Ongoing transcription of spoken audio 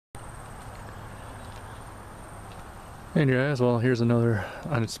And guys, well, here's another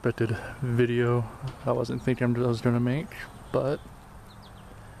unexpected video I wasn't thinking I was going to make, but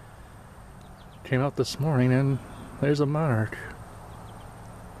came out this morning and there's a monarch.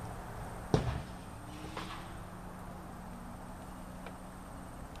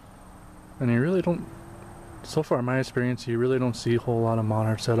 And you really don't, so far in my experience, you really don't see a whole lot of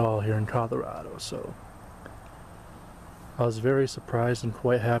monarchs at all here in Colorado, so I was very surprised and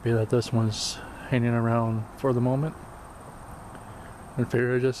quite happy that this one's hanging around for the moment. And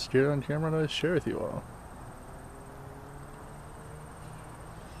figured I'd just get it on camera to share with you all.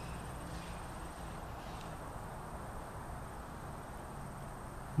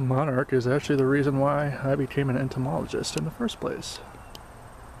 Monarch is actually the reason why I became an entomologist in the first place.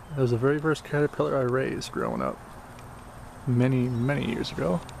 It was the very first caterpillar I raised growing up, many, many years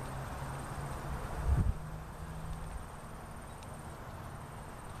ago.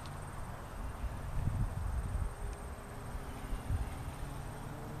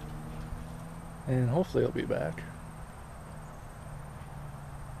 And hopefully it'll be back.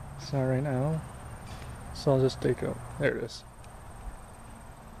 It's not right now, so I'll just take a, there it is.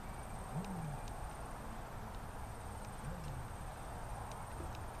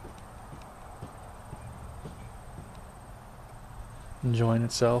 Enjoying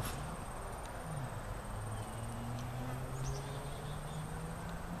itself.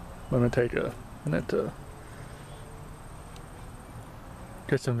 I'm gonna take a minute to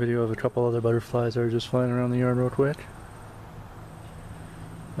get some video of a couple other butterflies that are just flying around the yard real quick.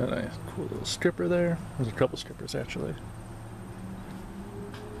 Got a nice cool little skipper there. There's a couple skippers actually.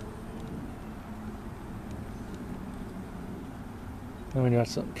 Then we got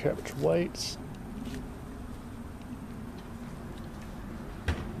some cabbage whites.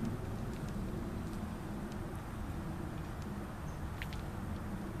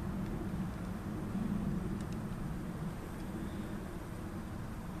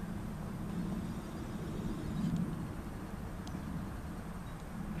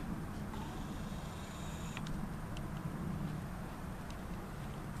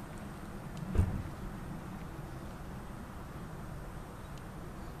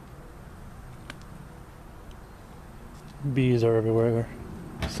 Bees are everywhere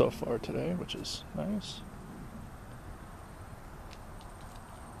so far today, which is nice.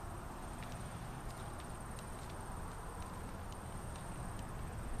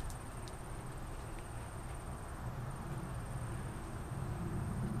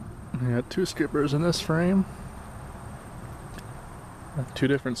 We got two skippers in this frame. Two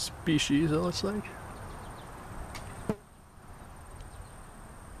different species, it looks like.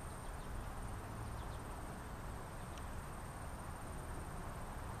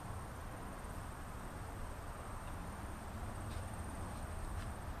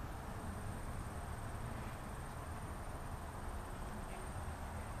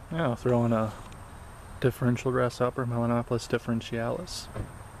 Yeah, I'll throw in a differential grasshopper, Melanoplis differentialis.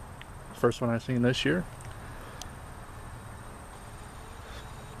 First one I've seen this year.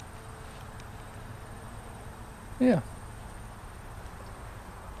 Yeah.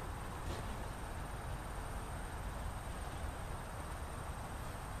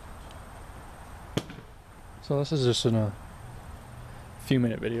 So this is just in a few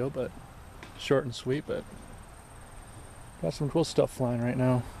minute video, but short and sweet, but got some cool stuff flying right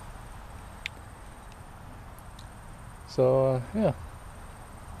now. So yeah,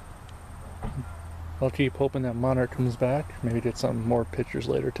 I'll keep hoping that Monarch comes back, maybe get some more pictures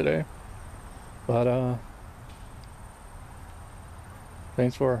later today, but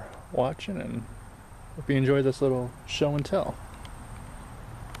thanks for watching, and hope you enjoyed this little show and tell.